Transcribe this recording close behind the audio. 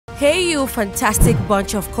Hey you fantastic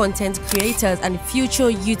bunch of content creators and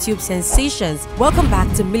future YouTube sensations, welcome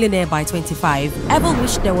back to Millionaire by 25. Ever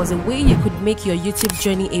wish there was a way you could make your YouTube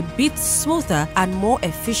journey a bit smoother and more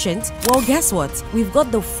efficient? Well, guess what? We've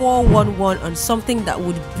got the 411 on something that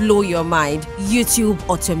would blow your mind: YouTube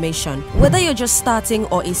automation. Whether you're just starting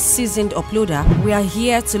or a seasoned uploader, we are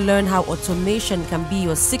here to learn how automation can be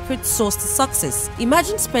your secret sauce to success.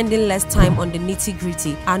 Imagine spending less time on the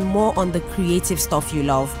nitty-gritty and more on the creative stuff you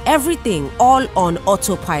love. Everything all on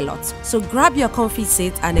autopilot. So grab your comfy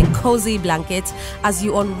seat and a cozy blanket as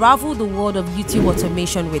you unravel the world of YouTube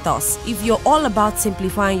automation with us. If you're all about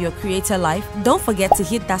simplifying your creator life, don't forget to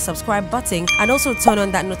hit that subscribe button and also turn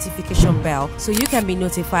on that notification bell so you can be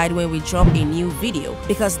notified when we drop a new video,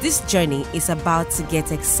 because this journey is about to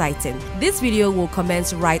get exciting. This video will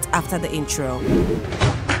commence right after the intro.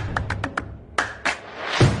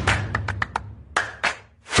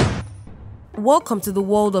 Welcome to the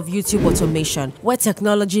world of YouTube automation, where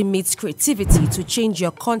technology meets creativity to change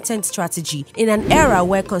your content strategy in an era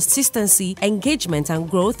where consistency, engagement, and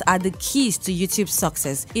growth are the keys to YouTube's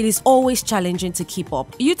success. It is always challenging to keep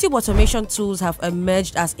up. YouTube automation tools have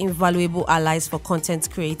emerged as invaluable allies for content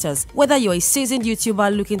creators. Whether you're a seasoned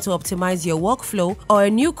YouTuber looking to optimize your workflow or a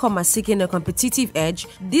newcomer seeking a competitive edge,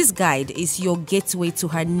 this guide is your gateway to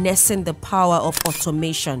harnessing the power of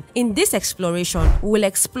automation. In this exploration, we'll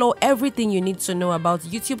explore everything you need to know about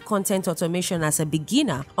YouTube content automation as a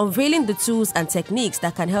beginner, unveiling the tools and techniques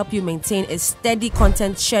that can help you maintain a steady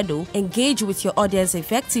content schedule, engage with your audience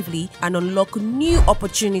effectively, and unlock new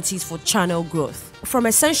opportunities for channel growth. From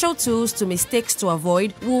essential tools to mistakes to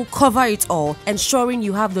avoid, we'll cover it all, ensuring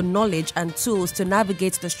you have the knowledge and tools to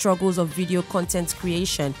navigate the struggles of video content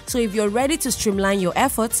creation. So if you're ready to streamline your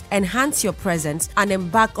efforts, enhance your presence, and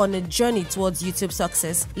embark on a journey towards YouTube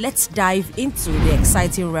success, let's dive into the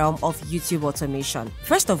exciting realm of YouTube automation.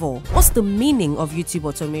 First of all, what's the meaning of YouTube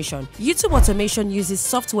automation? YouTube automation uses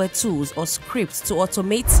software tools or scripts to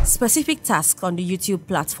automate specific tasks on the YouTube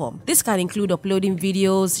platform. This can include uploading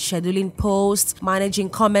videos, scheduling posts, managing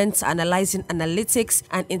comments, analyzing analytics,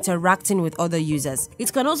 and interacting with other users.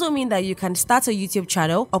 It can also mean that you can start a YouTube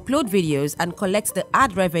channel, upload videos, and collect the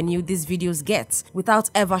ad revenue these videos get without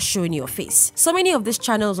ever showing your face. So many of these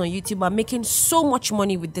channels on YouTube are making so much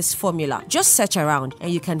money with this formula. Just search around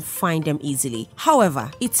and you can find them easily.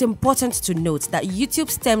 However, it's important to note that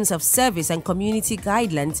YouTube's terms of service and community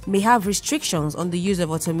guidelines may have restrictions on the use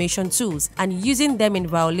of automation tools, and using them in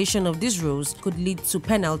violation of these rules could lead to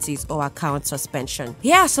penalties or account suspension.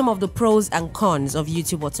 Here are some of the pros and cons of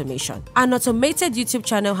YouTube automation. An automated YouTube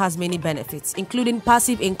channel has many benefits, including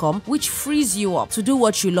passive income, which frees you up to do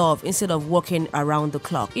what you love instead of working around the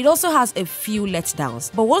clock. It also has a few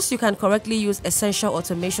letdowns, but once you can correctly use essential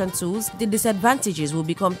automation tools, the disadvantages will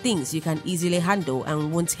become things you can easily handle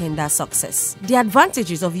and won't hinder success. The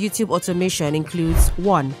advantages of YouTube automation includes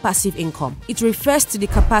 1. Passive income. It refers to the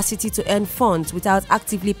capacity to earn funds without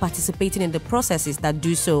actively participating in the processes that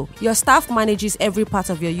do so. Your staff manages every part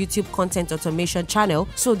of your YouTube content automation channel,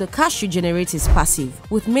 so the cash you generate is passive.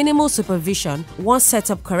 With minimal supervision, once set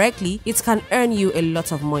up correctly, it can earn you a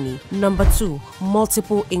lot of money. Number 2.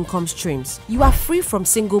 Multiple income streams. You are free from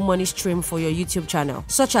single money stream for your YouTube channel,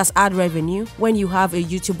 such as ad revenue when you have a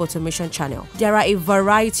YouTube automation channel. There are a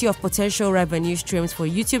variety of potential revenue streams for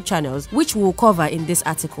YouTube channels, which we'll cover in this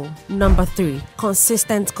article. Number 3.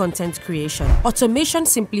 Consistent content creation. Automation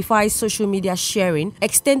simplifies social media sharing,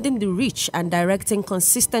 extending the reach and directing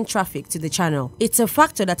consistent traffic to the channel. It's a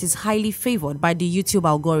factor that is highly favored by the YouTube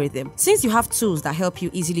algorithm. Since you have tools that help you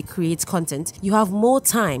easily create content, you have more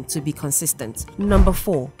time to be consistent. Number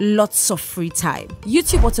 4. Lots of free time.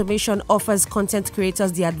 YouTube automation offers content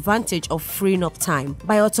creators the advantage of freeing up time.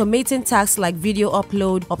 By automating tasks like video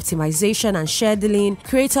upload, optimization, and scheduling,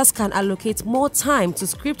 creators can allocate more time to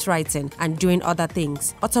script writing and doing other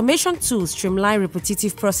things. Automation tools streamline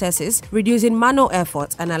repetitive processes, reducing manual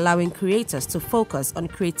effort and allowing creators to focus on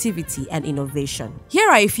creativity and innovation. Here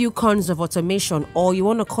are a few cons of automation, or you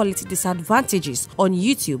want to call it disadvantages, on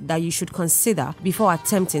YouTube that you should consider before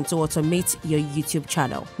attempting to automate your YouTube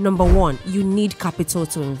channel. Number 1. You need capital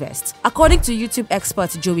to invest. According to YouTube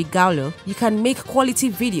expert Joey Gallo, you can make quality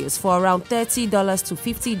videos for around $30 to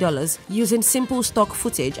 $50 using simple stock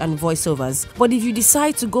footage and voiceovers. But if you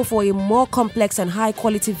decide to go for a more complex and high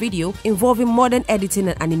quality video involving modern editing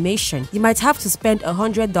and animation, you might have to spend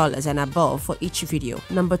 $100 and above for each video.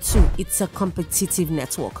 Number 2, it's a competitive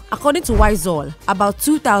network. According to Wisol, about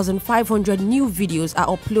 2,500 new videos are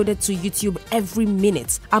uploaded to YouTube every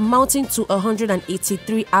minute, amounting to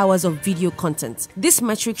 183 hours of video content. This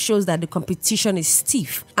metric shows that the competition is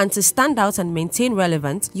stiff, and to stand out and maintain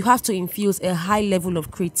relevance, you have to infuse a high level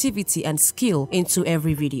of creativity and skill into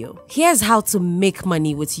every video. Here's how to make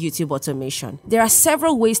money with YouTube automation. There are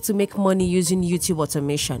several ways to make money using YouTube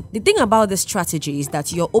automation. The thing about this strategy is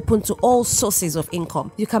that you're open to all sources of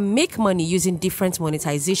income. You can make money using different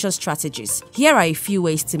monetization strategies. Here are a few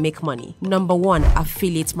ways to make money. Number 1,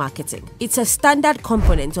 affiliate marketing. It's a standard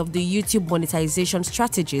component of the YouTube monetization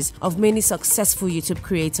strategies of many successful YouTube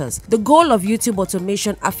creators. The goal of YouTube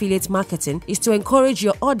automation affiliate marketing is to encourage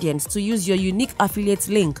your audience to use your unique affiliate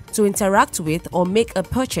link to interact with or make a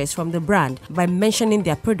purchase from the brand by mentioning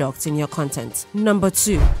their products in your content. Number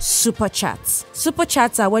 2, super chats. Super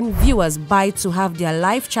chats are when viewers buy to have their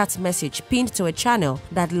live chat message pinned to a channel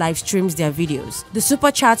that live streams their videos. The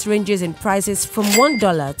super chat ranges in prices from $1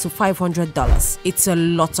 to $500. It's a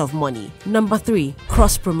lot of money. Number 3,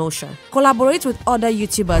 cross promotion. Collaborate with other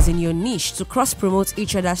YouTubers in your niche to cross promote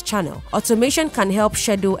each other's channel. Automation can help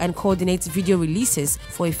schedule and coordinate video releases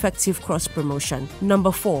for effective cross promotion.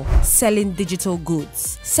 Number 4, selling digital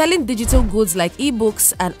goods. Selling digital goods like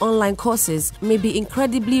ebooks and online courses may be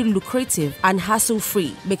incredibly lucrative and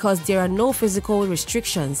hassle-free because there are no physical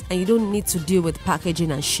restrictions and you don't need to deal with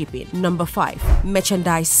packaging and shipping. Number 5,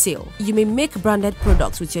 merchandise sale. You may make branded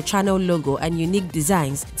products with your channel logo and unique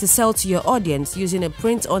designs to sell to your audience using a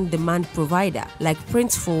print-on-demand provider like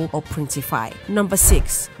Printful or Printify. Number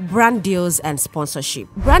 6, brand deals and sponsorship.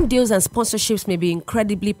 Brand deals and sponsorships may be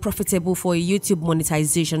incredibly profitable for a YouTube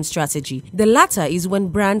monetization strategy. The latter is when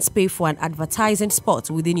brands pay for an advertising spot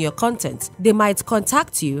within your content. They might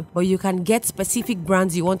contact you, but you can get specific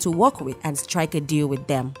brands you want to work with and strike a deal with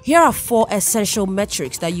them. Here are 4 essential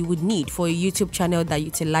metrics that you would need for a YouTube channel that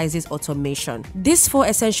utilizes automation. These 4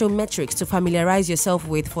 essential metrics to familiarize yourself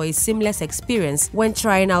with for a seamless experience when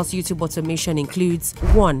trying out YouTube automation includes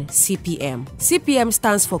 1. CPM. CPM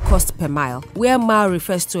stands for cost per mile, where mile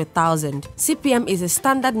refers to 1,000. CPM is a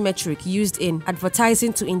standard metric used in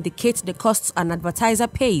advertising to indicate the costs an advertiser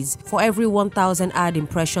pays for every 1,000 ad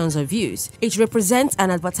impressions or views. It represents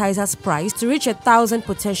an advertiser's price to reach 1,000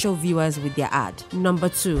 potential viewers with their ad. Number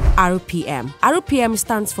 2, RPM. RPM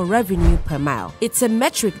stands for revenue per mile. It's a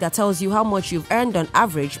metric that tells you how much you've earned on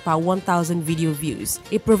average per 1,000 video views.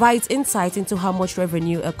 It provides insight into how much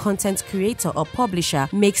revenue a content creator or publisher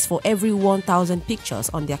makes for every 1,000 pictures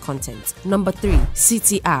on their content. Number 3,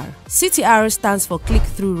 CTR. CTR stands for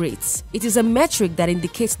click-through rates. It is a metric that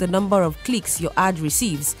indicates the number of clicks your ad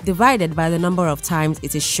receives divided by the number of times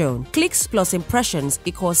it is shown. Clicks plus impressions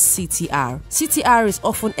equals CTR. CTR is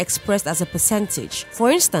often expressed as a percentage. For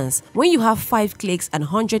instance, when you have 5 clicks and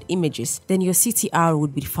 100 images, then your CTR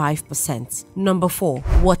would be 5%. Number 4,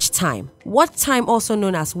 watch time. Watch time, also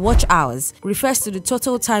known as watch hours, refers to the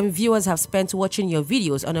total time viewers have spent watching your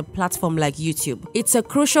videos on a platform like YouTube. It's a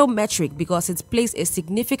crucial metric because it plays a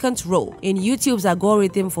significant role in YouTube's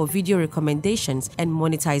algorithm for video recommendations and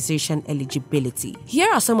monetization eligibility.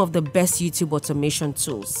 Here are some of the best YouTube automation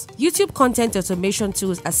tools. YouTube content automation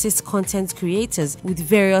tools assist content creators with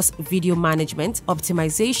various video management,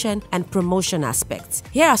 optimization, and promotion aspects.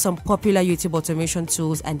 Here are some popular YouTube automation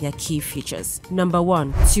tools and their key features. Number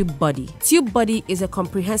 1, TubeBuddy. TubeBuddy is a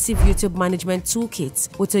comprehensive YouTube management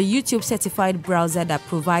toolkit with a YouTube certified browser that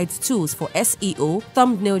provides tools for SEO,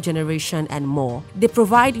 thumbnail generation, and more. They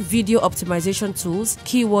provide video optimization tools,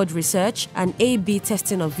 keyword research, and A/B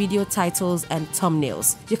testing of video titles and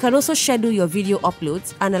thumbnails. You can also schedule your video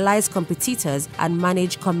uploads, analyze competitors, and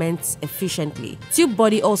manage comments efficiently.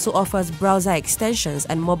 TubeBuddy also offers browser extensions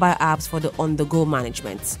and mobile apps for the on-the-go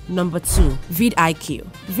management. Number 2, vidIQ.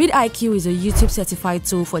 vidIQ is a YouTube certified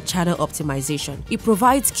tool for channel optimization. It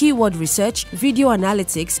provides keyword research, video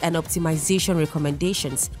analytics, and optimization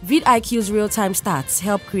recommendations. vidIQ's real-time stats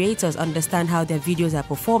help creators understand how their videos are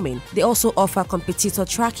performing. They also offer competitor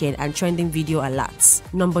tracking and trending video alerts.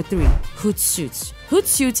 Number 3, Hootsuite.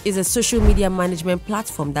 Hootsuite is a social media management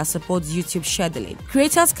platform that supports YouTube scheduling.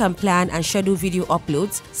 Creators can plan and schedule video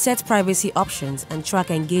uploads, set privacy options, and track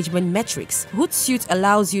engagement metrics. Hootsuite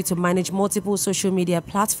allows you to manage multiple social media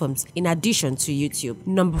platforms in addition to YouTube.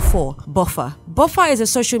 Number 4, Buffer. Buffer is a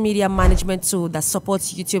social media management tool that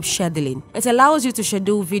supports YouTube scheduling. It allows you to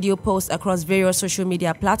schedule video posts across various social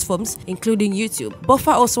media platforms, including YouTube.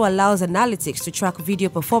 Buffer also allows analytics to track video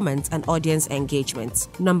performance and audience engagement.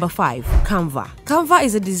 Number 5, Canva. Canva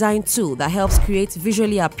is a design tool that helps create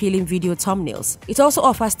visually appealing video thumbnails. It also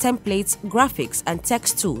offers templates, graphics, and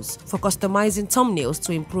text tools for customizing thumbnails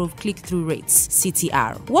to improve click-through rates,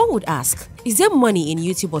 CTR. One would ask, is there money in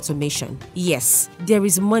YouTube automation? Yes, there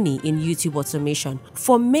is money in YouTube automation.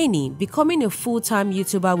 For many, becoming a full-time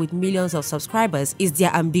YouTuber with millions of subscribers is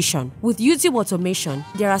their ambition. With YouTube automation,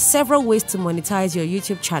 there are several ways to monetize your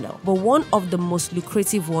YouTube channel, but one of the most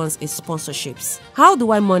lucrative ones is sponsorships. How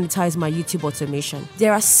do I monetize my YouTube automation?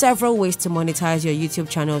 There are several ways to monetize your YouTube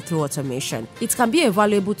channel through automation. It can be a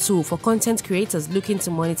valuable tool for content creators looking to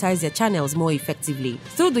monetize their channels more effectively.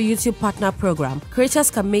 Through the YouTube Partner Program,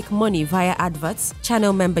 creators can make money via adverts,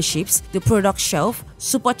 channel memberships, the product shelf,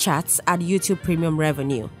 super chats, and YouTube premium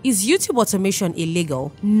revenue. Is YouTube automation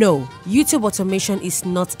illegal? No, YouTube automation is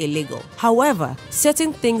not illegal. However,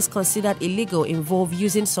 certain things considered illegal involve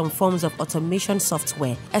using some forms of automation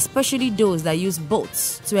software, especially those that use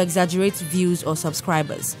bots to exaggerate views or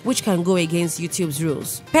subscribers, which can go against YouTube's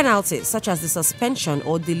rules. Penalties such as the suspension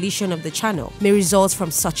or deletion of the channel may result from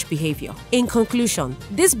such behavior. In conclusion,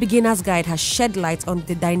 this beginner's guide has shed light on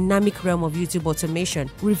the dynamic realm of YouTube automation,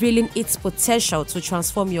 revealing its potential to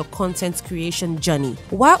transform your content creation journey.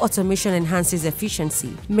 While automation enhances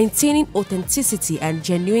efficiency, maintaining authenticity and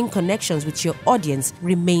genuine connections with your audience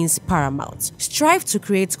remains paramount. Strive to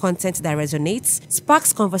create content that resonates,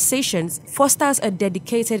 sparks conversations, fosters a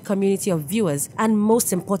dedicated community of viewers, and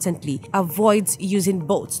most importantly, avoids using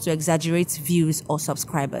bots to exaggerate views or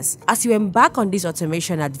subscribers. As you embark on this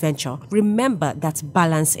automation adventure, remember that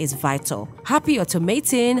balance is vital. Happy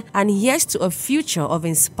automating, and here's to a future of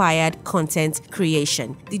inspired content creation.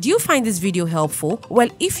 Did you find this video helpful? Well,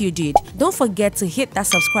 if you did, don't forget to hit that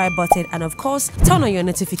subscribe button and of course, turn on your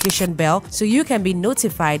notification bell so you can be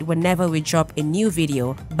notified whenever we drop a new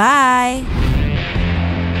video. Bye!